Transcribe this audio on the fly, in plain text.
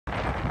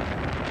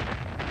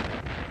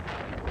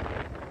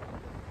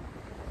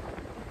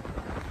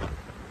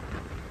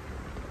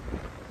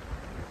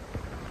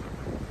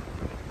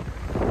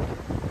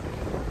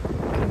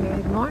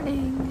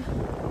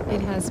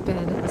has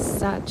been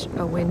such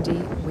a windy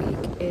week.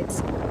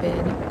 It's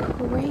been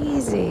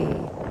crazy.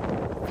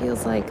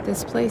 Feels like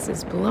this place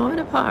is blowing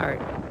apart.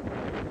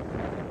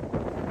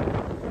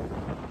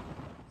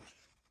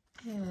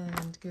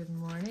 And good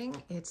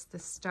morning. It's the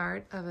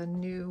start of a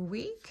new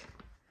week.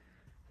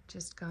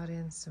 Just got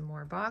in some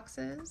more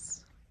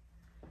boxes.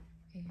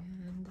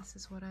 And this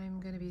is what I'm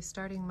going to be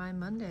starting my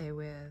Monday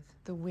with.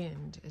 The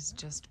wind is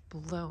just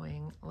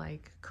blowing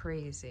like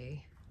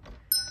crazy.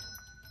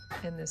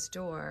 And this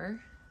door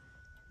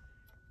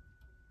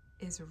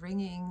is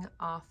ringing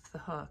off the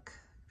hook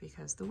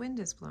because the wind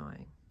is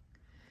blowing.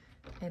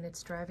 And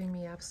it's driving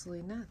me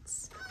absolutely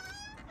nuts.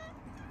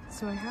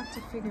 So I have to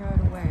figure out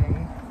a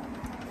way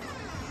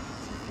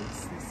to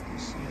fix this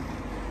issue.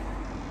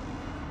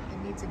 It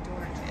needs a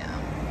door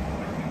jamb.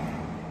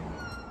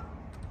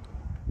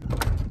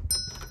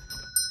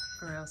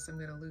 Or else I'm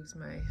gonna lose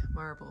my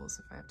marbles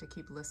if I have to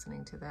keep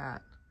listening to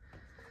that.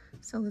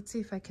 So let's see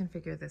if I can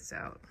figure this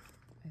out.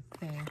 I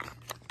think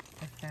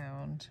I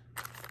found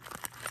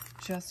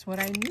just what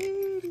I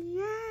need.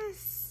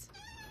 Yes!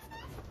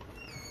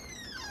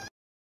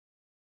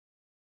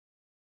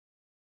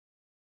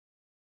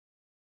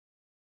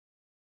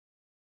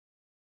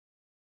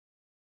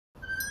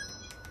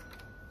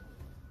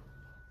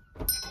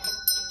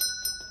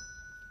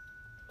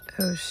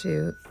 Oh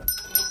shoot,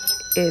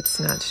 it's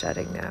not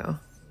shutting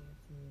now.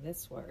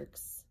 This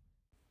works.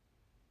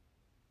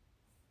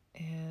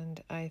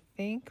 And I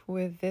think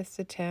with this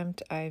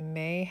attempt, I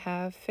may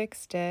have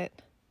fixed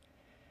it.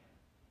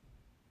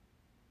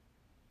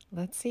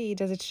 Let's see,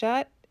 does it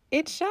shut?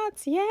 It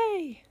shuts,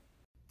 yay!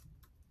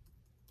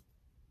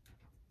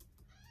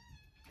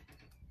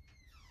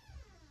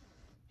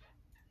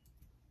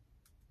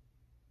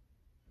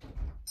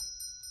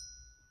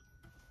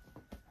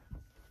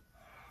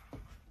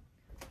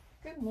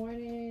 Good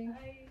morning.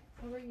 Hi.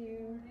 How are you?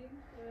 Good morning.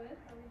 Good.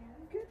 How are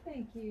you? Good,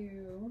 thank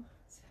you.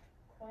 It's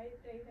a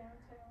quiet day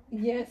downtown.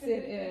 Yes, it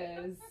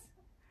is.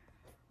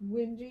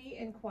 Windy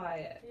and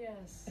quiet.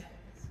 Yes.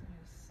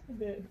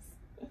 It is.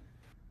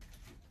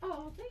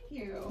 Oh, thank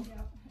you.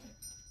 Yeah.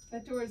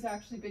 That door has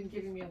actually been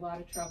giving me a lot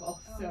of trouble.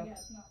 Oh, So yeah,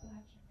 it's not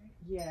latching, right?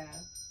 yeah.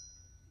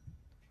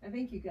 I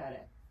think you got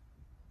it.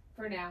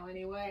 For now,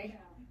 anyway.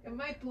 Yeah. It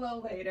might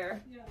blow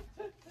later. Yeah.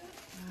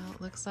 Well,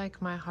 it looks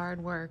like my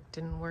hard work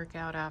didn't work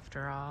out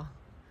after all.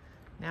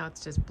 Now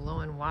it's just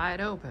blowing wide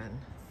open.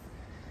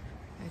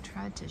 I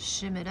tried to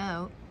shim it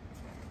out.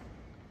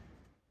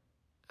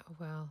 Oh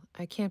well,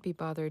 I can't be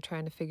bothered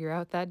trying to figure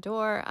out that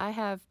door. I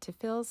have to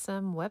fill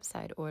some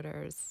website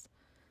orders.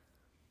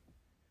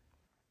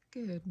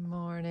 Good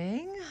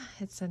morning.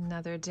 It's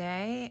another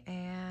day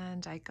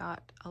and I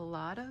got a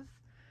lot of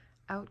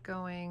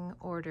outgoing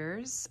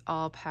orders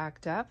all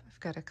packed up. I've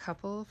got a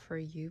couple for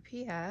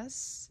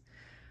UPS.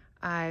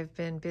 I've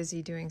been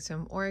busy doing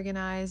some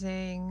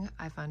organizing.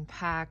 I've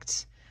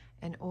unpacked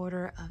an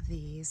order of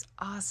these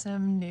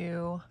awesome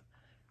new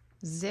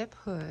zip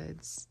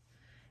hoods.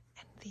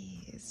 And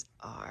these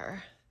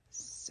are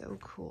so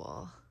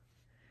cool.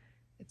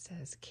 It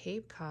says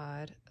Cape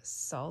Cod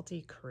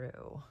Salty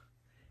Crew.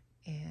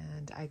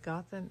 And I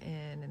got them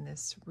in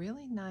this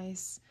really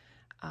nice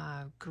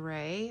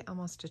gray,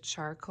 almost a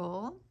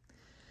charcoal.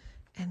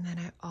 And then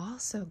I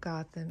also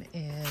got them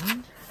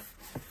in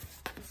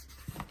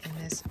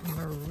this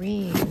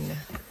marine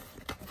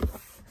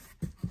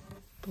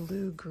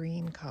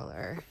blue-green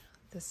color.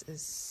 This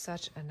is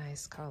such a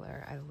nice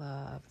color. I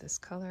love this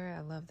color. I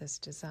love this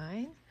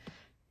design.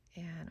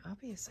 And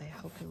obviously, I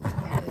hope you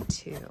love it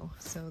too.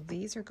 So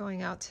these are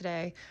going out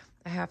today.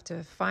 I have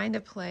to find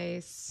a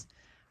place.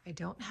 I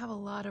don't have a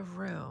lot of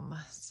room,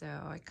 so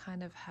I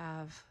kind of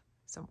have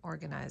some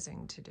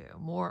organizing to do,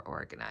 more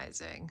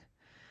organizing.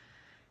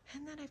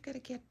 And then I've got to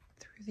get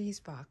through these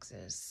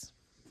boxes.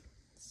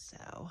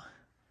 So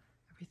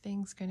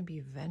everything's going to be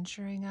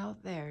venturing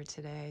out there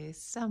today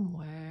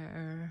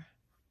somewhere.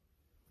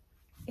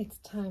 It's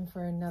time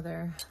for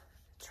another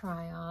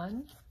try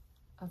on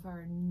of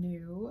our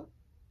new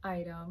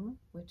item,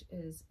 which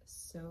is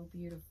so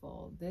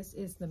beautiful. This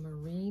is the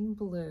marine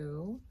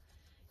blue.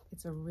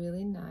 It's a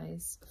really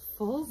nice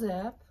full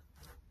zip.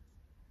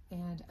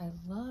 And I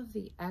love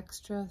the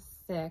extra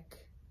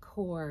thick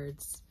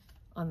cords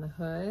on the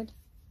hood.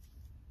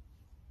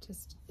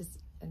 Just is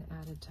an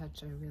added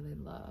touch I really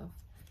love.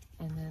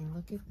 And then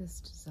look at this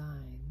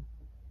design.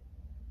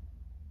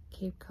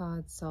 Cape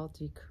Cod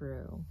Salty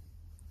Crew.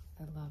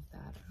 I love that.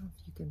 I don't know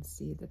if you can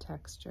see the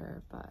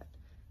texture, but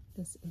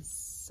this is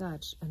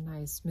such a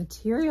nice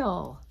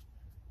material.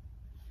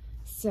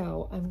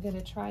 So I'm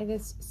gonna try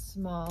this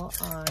small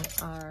on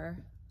our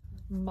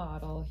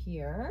model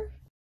here.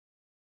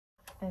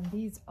 And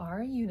these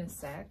are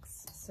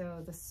unisex,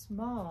 so the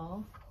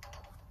small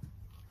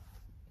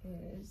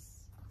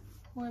is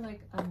more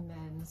like a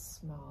men's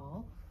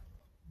small.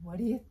 What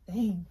do you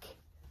think?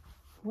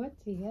 What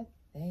do you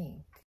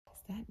think?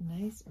 Is that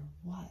nice or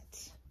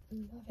what? I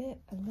love it.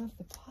 I love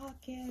the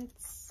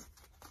pockets.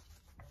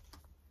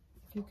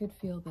 If you could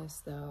feel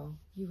this though,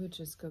 you would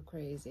just go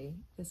crazy.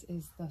 This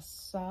is the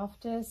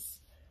softest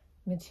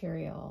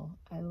material.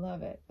 I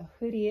love it. A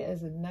hoodie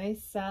is a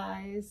nice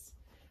size,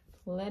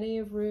 plenty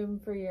of room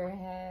for your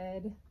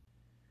head.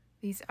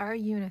 These are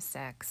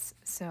unisex,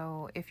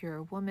 so if you're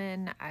a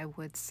woman, I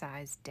would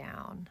size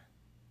down.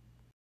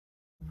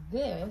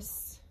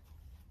 This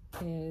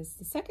is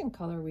the second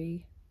color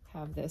we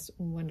have this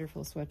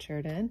wonderful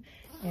sweatshirt in,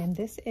 and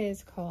this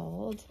is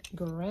called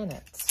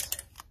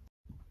Granite.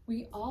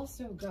 We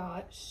also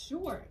got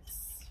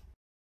shorts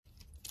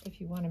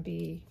if you want to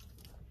be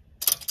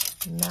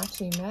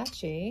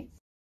matchy-matchy.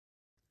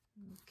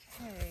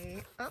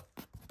 Okay, oh,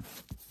 well,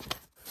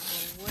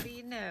 what do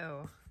you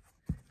know?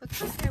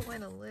 Looks like I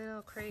went a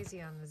little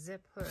crazy on the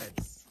zip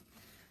hoods.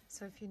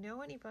 So if you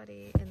know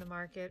anybody in the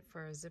market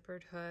for a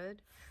zippered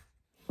hood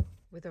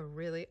with a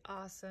really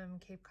awesome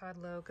Cape Cod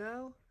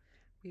logo,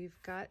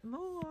 we've got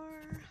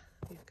more.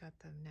 We've got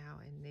them now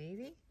in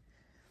navy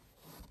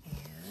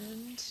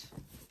and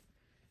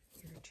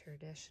your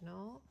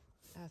traditional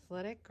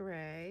athletic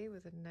gray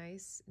with a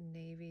nice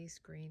navy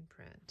screen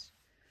print.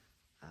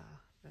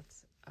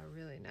 That's a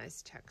really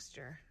nice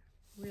texture,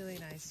 really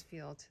nice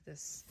feel to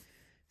this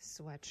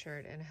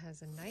sweatshirt, and it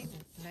has a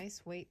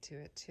nice weight to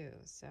it too.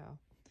 So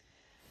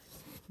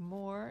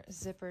more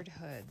zippered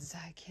hoods.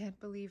 I can't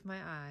believe my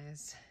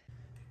eyes.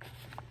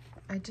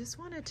 I just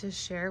wanted to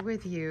share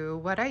with you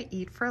what I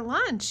eat for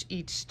lunch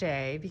each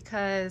day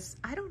because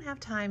I don't have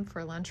time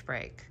for lunch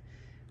break.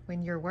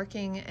 When you're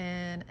working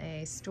in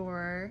a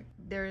store,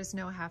 there is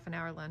no half an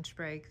hour lunch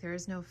break. There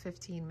is no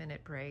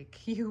 15-minute break.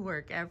 You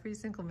work every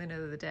single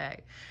minute of the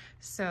day.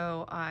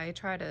 So I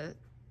try to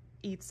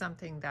eat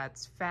something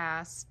that's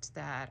fast,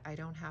 that I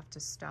don't have to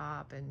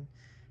stop and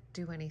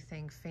do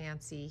anything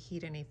fancy,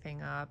 heat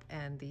anything up,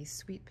 and the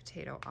sweet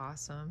potato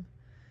awesome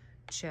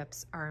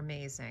chips are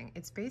amazing.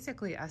 It's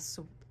basically a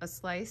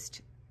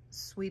sliced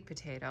sweet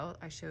potato.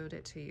 I showed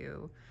it to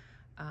you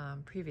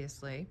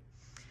previously.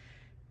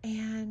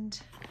 And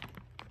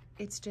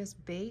it's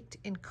just baked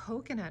in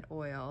coconut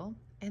oil,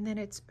 and then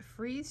it's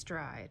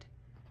freeze-dried.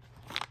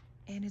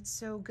 And it's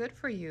so good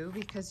for you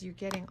because you're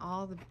getting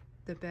all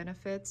the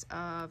benefits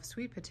of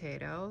sweet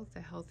potato,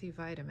 the healthy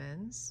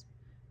vitamins,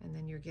 and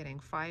then you're getting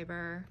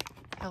fiber,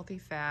 healthy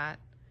fat,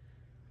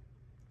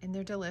 and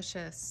they're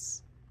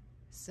delicious.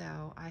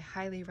 So I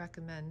highly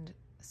recommend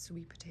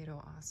sweet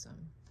potato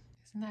awesome.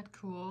 Isn't that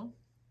cool?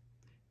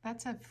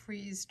 That's a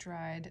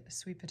freeze-dried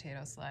sweet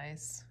potato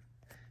slice.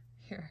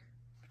 Here,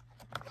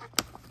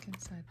 look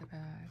inside the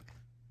bag.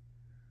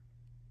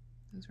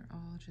 Those are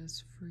all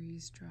just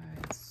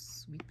freeze-dried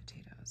sweet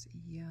potatoes.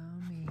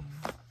 Yummy.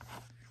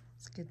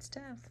 It's good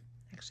stuff.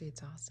 Actually,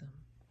 it's awesome.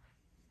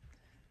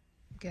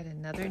 Got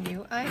another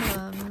new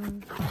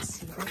item. Let's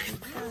see what we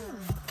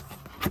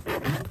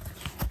have.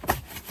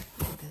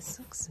 Oh, this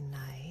looks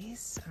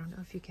nice. I don't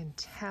know if you can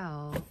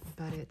tell,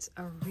 but it's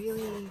a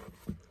really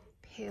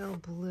pale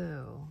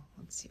blue.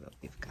 Let's see what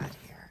we've got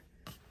here.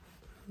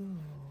 Ooh.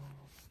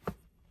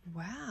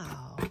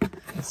 Wow.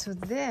 So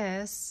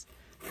this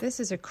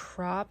is a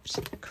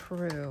cropped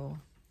crew.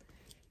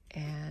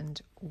 And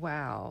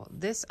wow,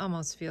 this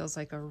almost feels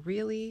like a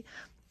really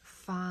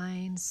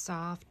fine,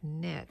 soft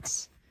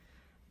knit.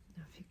 I don't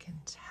know if you can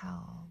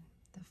tell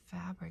the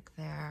fabric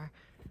there.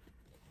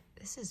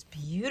 This is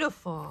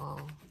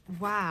beautiful.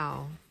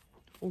 Wow.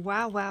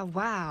 Wow, wow,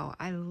 wow.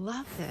 I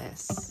love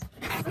this.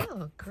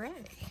 Oh, gray.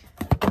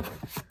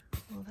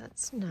 Well,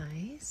 that's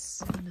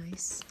nice. A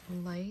nice,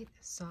 light,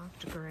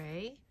 soft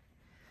gray.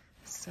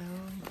 So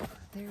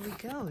there we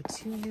go.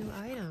 2 new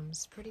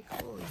items. Pretty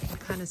cool. You can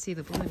kind of see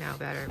the blue now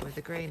better with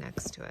the gray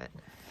next to it.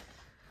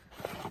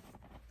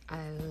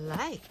 I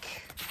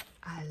like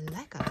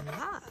a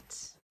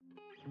lot.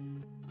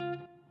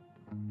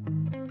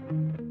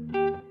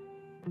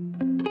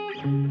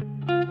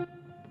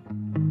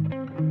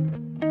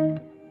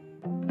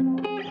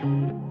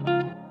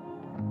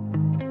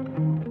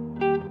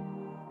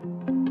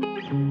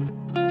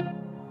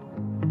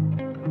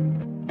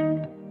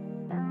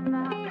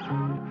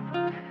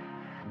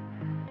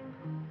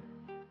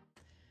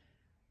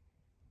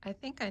 I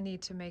think I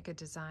need to make a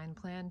design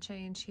plan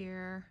change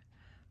here.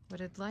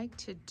 What I'd like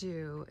to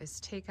do is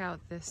take out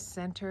this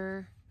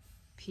center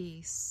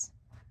piece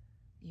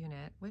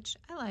unit, which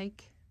I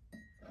like.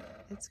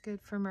 It's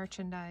good for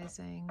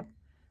merchandising,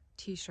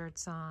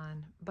 t-shirts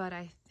on, but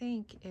I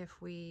think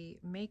if we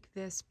make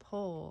this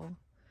pole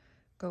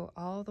go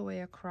all the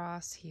way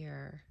across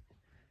here,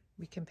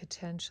 we can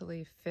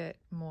potentially fit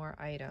more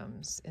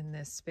items in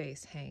this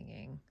space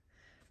hanging.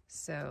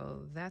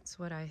 So that's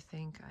what I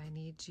think I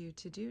need you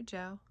to do,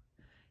 Joe,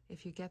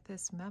 if you get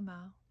this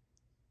memo.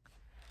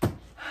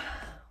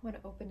 Want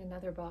to open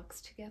another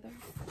box together?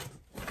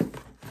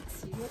 Let's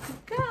see what we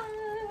got.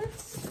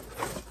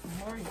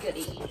 More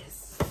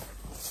goodies.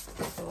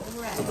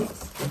 All right. I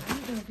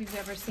don't know if you've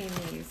ever seen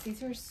these.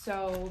 These are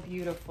so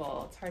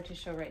beautiful. It's hard to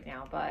show right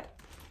now, but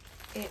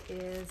it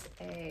is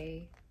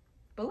a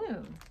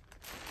balloon.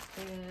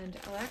 And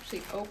I'll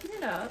actually open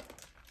it up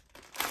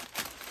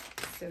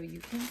so you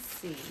can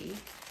see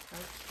how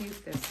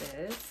cute this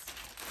is.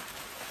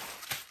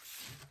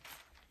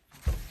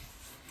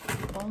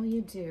 All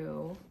you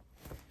do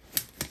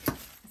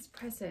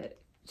press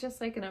it just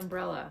like an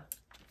umbrella.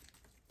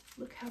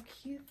 Look how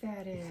cute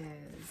that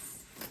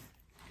is.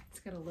 It's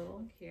got a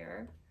little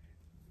here,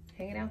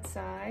 hanging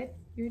outside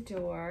your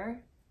door.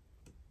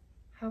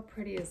 How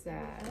pretty is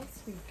that? What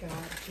else we got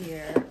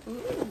here?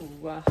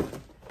 Ooh,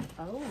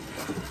 oh,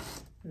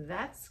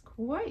 that's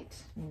quite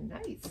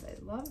nice. I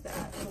love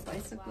that. Little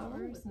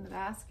bicycles in the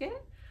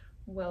basket.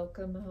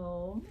 Welcome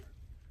home.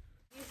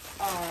 These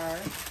are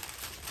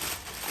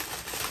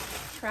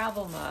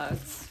travel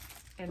mugs,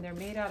 and they're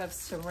made out of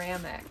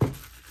ceramic,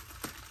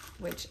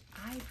 which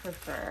I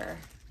prefer.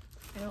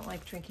 I don't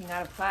like drinking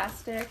out of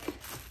plastic,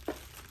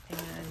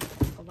 and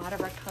a lot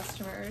of our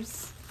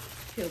customers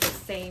feel the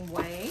same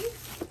way.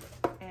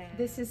 And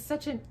this is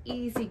such an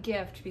easy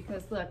gift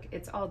because look,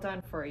 it's all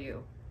done for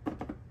you.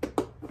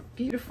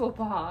 Beautiful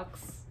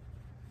box.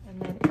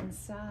 And then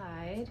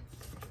inside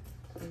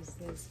is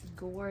this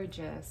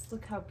gorgeous,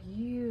 look how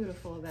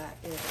beautiful that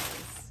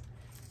is.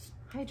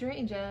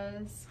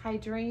 Hydrangeas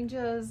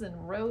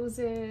and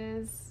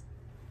roses.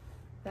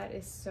 That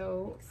is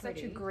so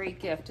pretty. Such a great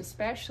gift,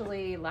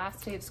 especially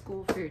last day of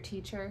school for your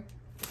teacher.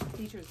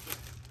 Teachers.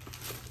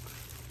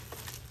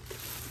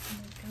 Oh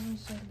my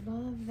gosh, I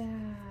love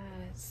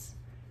that.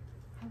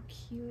 How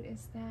cute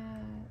is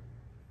that?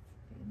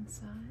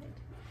 Inside.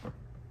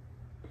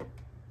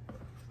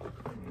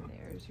 And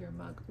there's your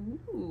mug.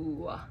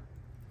 Ooh,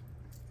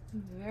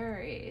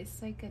 very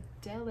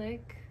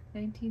psychedelic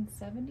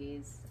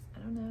 1970s. I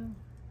don't know.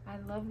 I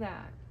love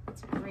that.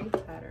 It's a great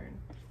pattern.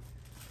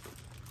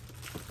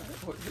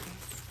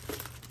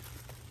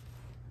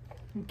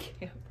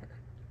 Camper.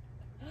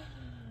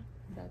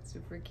 That's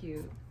super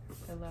cute.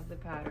 I love the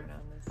pattern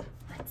on this.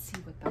 Let's see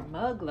what the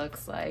mug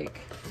looks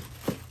like.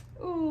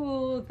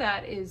 Ooh,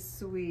 that is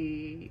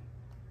sweet.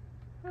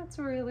 That's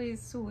really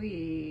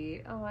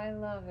sweet. Oh, I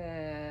love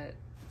it.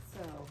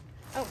 So,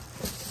 oh,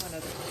 one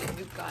other thing.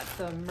 We've got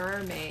the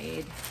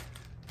mermaid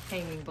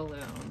hanging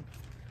balloon.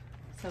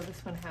 So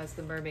this one has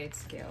the mermaid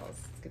scales.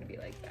 It's gonna be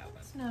like that one.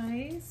 That's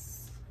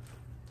nice.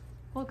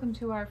 Welcome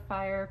to our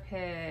fire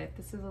pit.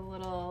 This is a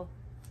little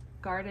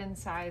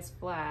garden-sized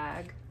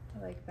flag. I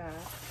like that.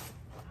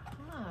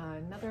 Ah,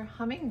 another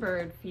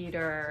hummingbird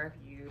feeder.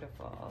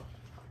 Beautiful.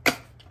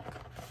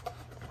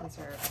 These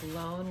are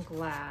blown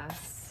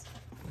glass.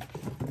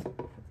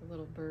 With a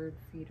little bird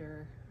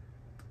feeder.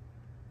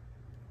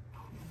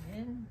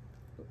 And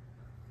with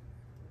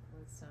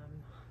some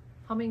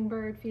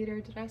hummingbird feeder.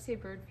 Did I say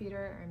bird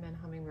feeder? I meant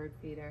hummingbird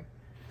feeder.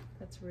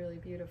 That's really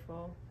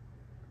beautiful.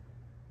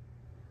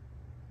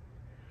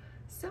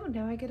 So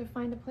now I get to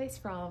find a place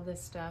for all of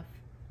this stuff.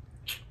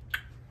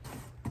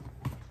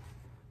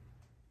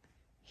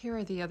 Here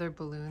are the other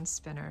balloon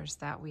spinners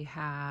that we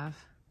have.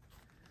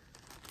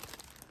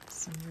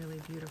 Some really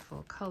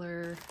beautiful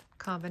color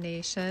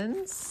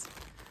combinations.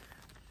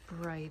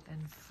 Bright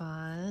and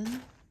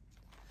fun.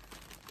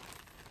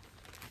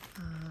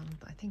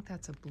 I think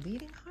that's a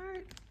bleeding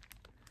heart.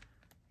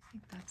 I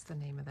think that's the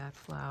name of that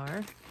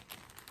flower.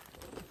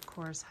 Of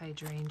course,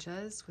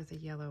 hydrangeas with a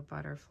yellow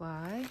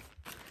butterfly.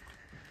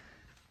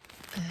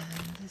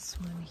 And this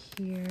one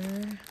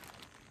here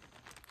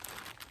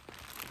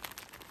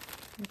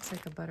looks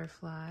like a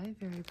butterfly,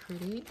 very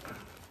pretty.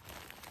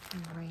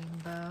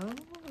 Rainbow,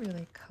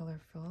 really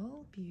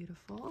colorful,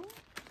 beautiful.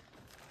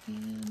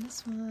 And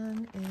this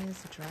one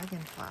is a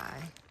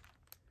dragonfly.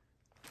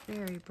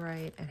 Very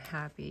bright and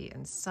happy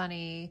and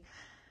sunny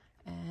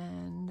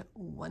and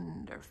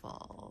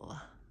wonderful.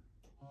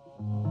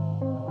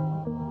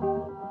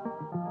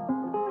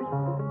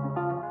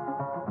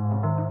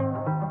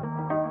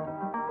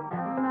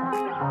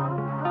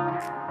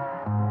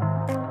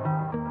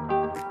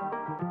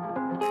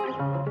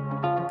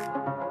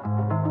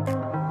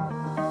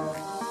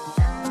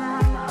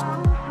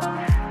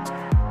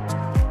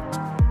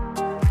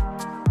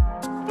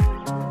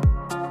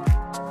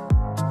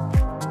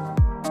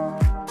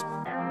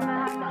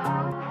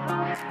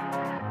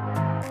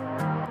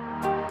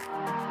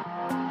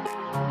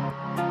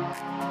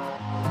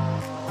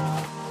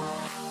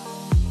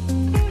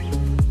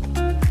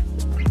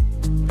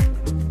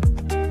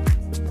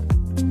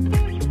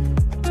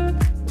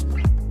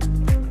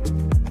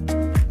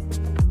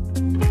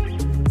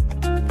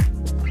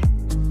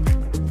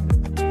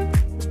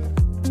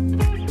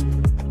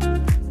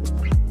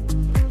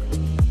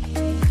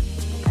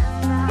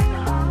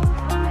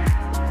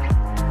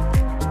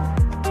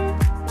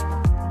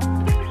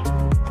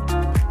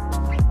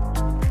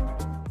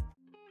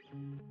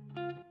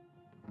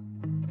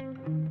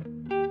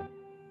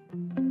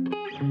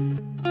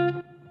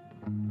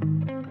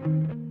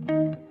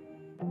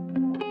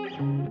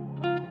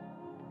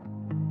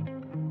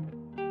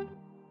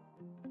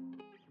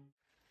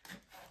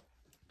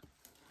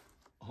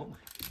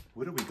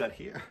 What do we got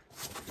here?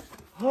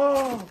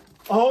 Oh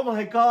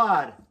my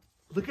God.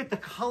 Look at the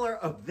color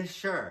of this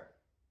shirt.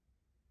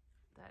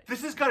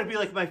 This is gotta be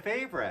like my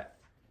favorite.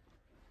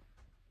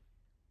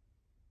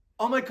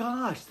 Oh my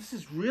gosh, this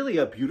is really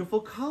a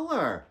beautiful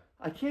color.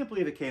 I can't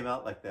believe it came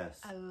out like this.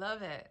 I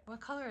love it. What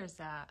color is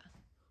that?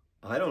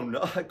 I don't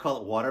know, I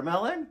call it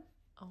watermelon.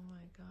 Oh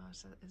my gosh,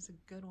 that is a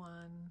good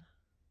one.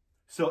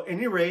 So, at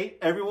any rate,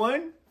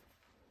 everyone,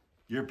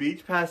 your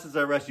beach passes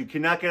are rest. You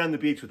cannot get on the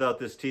beach without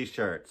this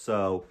t-shirt.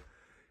 So,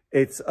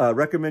 it's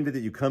recommended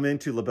that you come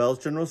into LaBelle's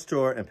General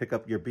Store and pick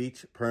up your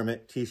beach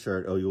permit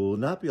t-shirt, or you will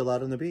not be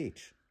allowed on the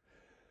beach.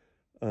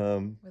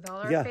 With all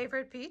our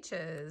favorite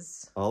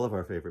beaches. All of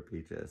our favorite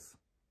beaches.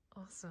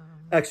 Awesome.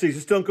 Actually,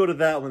 just don't go to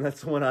that one.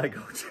 That's the one I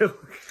go to.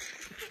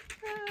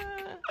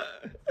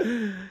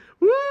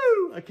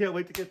 Woo! I can't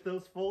wait to get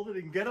those folded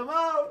and get them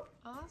out.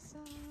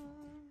 Awesome.